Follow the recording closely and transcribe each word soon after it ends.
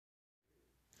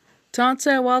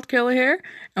Tonsa Wildkiller here,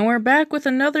 and we're back with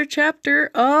another chapter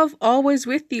of Always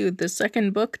With You, the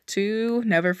second book to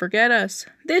Never Forget Us.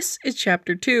 This is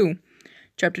Chapter 2.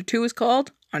 Chapter 2 is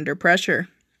called Under Pressure.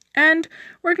 And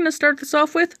we're going to start this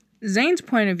off with Zane's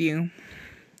point of view.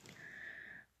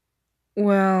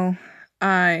 Well,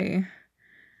 I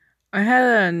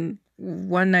had a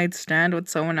one-night stand with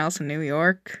someone else in New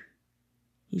York,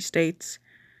 he states,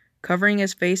 covering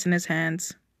his face in his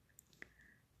hands.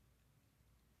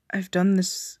 I've done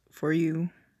this for you.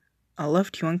 I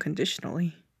loved you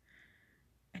unconditionally.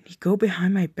 And you go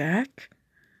behind my back?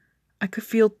 I could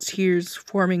feel tears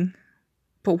forming,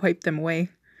 but wiped them away.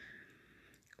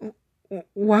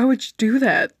 Why would you do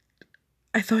that?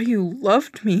 I thought you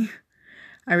loved me,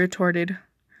 I retorted,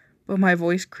 but my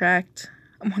voice cracked.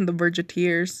 I'm on the verge of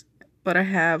tears, but I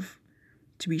have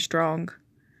to be strong.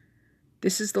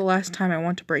 This is the last time I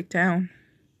want to break down.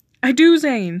 I do,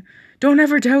 Zane. Don't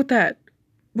ever doubt that.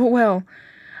 But well,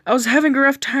 I was having a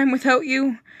rough time without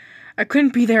you. I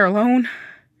couldn't be there alone,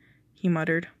 he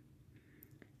muttered.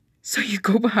 So you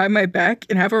go behind my back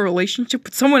and have a relationship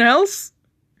with someone else?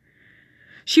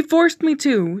 She forced me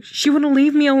to. She wouldn't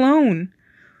leave me alone.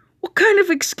 What kind of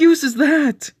excuse is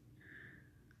that?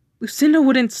 Lucinda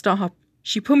wouldn't stop.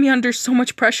 She put me under so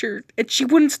much pressure, and she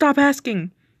wouldn't stop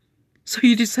asking. So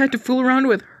you decided to fool around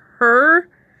with her?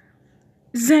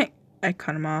 Zane, I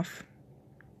cut him off.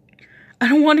 I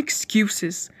don't want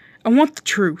excuses. I want the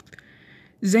truth.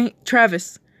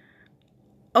 Travis,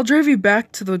 I'll drive you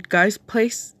back to the guy's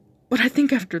place, but I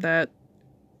think after that,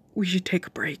 we should take a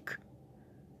break.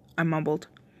 I mumbled.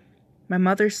 My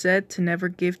mother said to never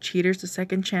give cheaters a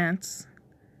second chance.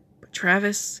 But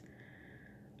Travis,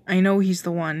 I know he's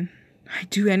the one. I'd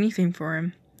do anything for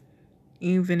him,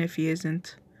 even if he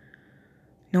isn't.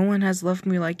 No one has loved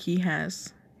me like he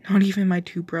has, not even my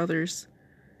two brothers.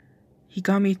 He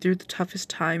got me through the toughest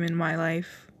time in my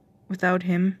life. Without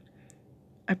him,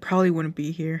 I probably wouldn't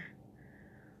be here.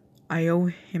 I owe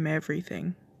him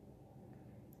everything.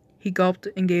 He gulped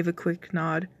and gave a quick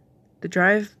nod. The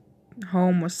drive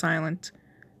home was silent,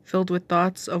 filled with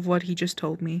thoughts of what he just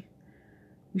told me.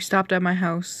 We stopped at my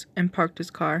house and parked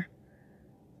his car.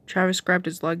 Travis grabbed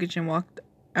his luggage and walked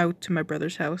out to my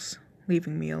brother's house,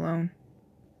 leaving me alone.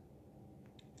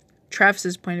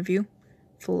 Travis's point of view.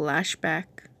 Flashback.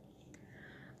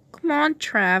 Come on,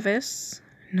 Travis.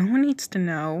 No one needs to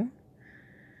know.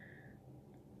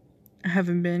 I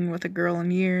haven't been with a girl in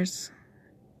years.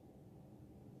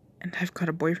 And I've got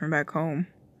a boyfriend back home.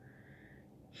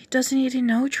 He doesn't need to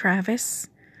know, Travis.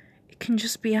 It can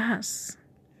just be us.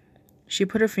 She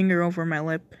put her finger over my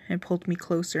lip and pulled me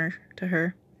closer to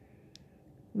her.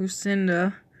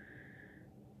 Lucinda.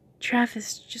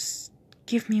 Travis, just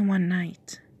give me one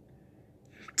night.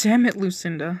 Damn it,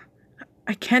 Lucinda.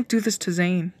 I can't do this to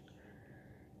Zane.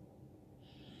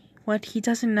 What he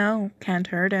doesn't know can't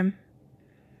hurt him.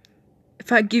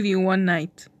 If I give you one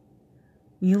night,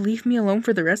 will you leave me alone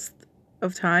for the rest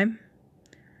of time?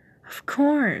 Of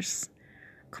course.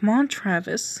 Come on,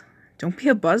 Travis. Don't be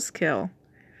a buzzkill.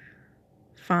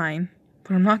 Fine,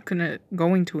 but I'm not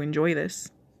going to enjoy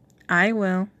this. I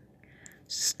will.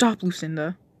 Stop,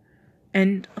 Lucinda.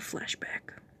 End of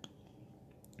flashback.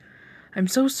 I'm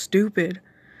so stupid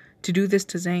to do this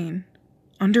to Zane.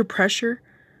 Under pressure,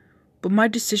 but my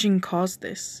decision caused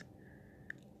this.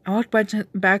 I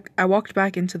walked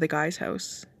back into the guy's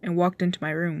house and walked into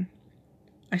my room.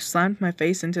 I slammed my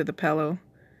face into the pillow,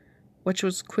 which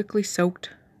was quickly soaked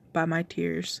by my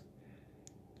tears.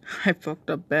 I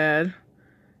fucked up bad.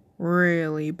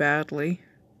 Really badly.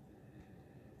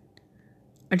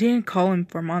 I didn't call him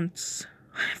for months.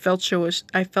 I felt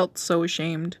so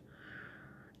ashamed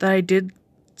that I did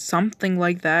something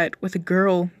like that with a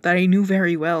girl that I knew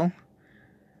very well.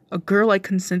 A girl I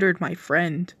considered my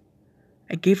friend.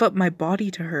 I gave up my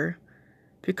body to her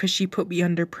because she put me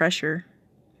under pressure.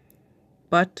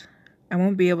 But I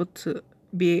wouldn't be able to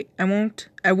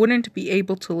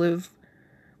live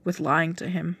with lying to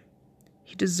him.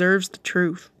 He deserves the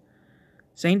truth.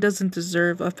 Zane doesn't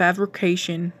deserve a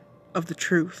fabrication of the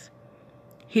truth.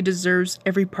 He deserves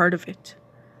every part of it.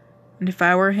 And if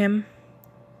I were him,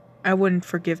 I wouldn't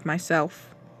forgive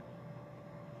myself.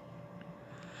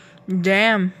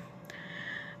 Damn.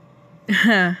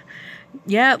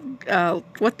 Yeah,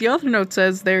 what the other note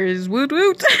says there is woot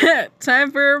woot.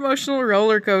 Time for emotional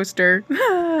roller coaster.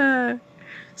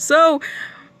 So,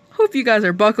 hope you guys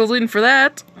are buckled in for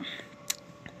that.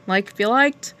 Like if you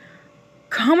liked.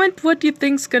 Comment what you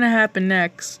think's gonna happen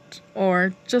next.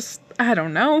 Or just, I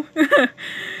don't know.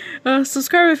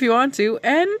 Subscribe if you want to.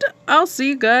 And I'll see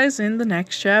you guys in the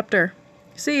next chapter.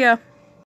 See ya.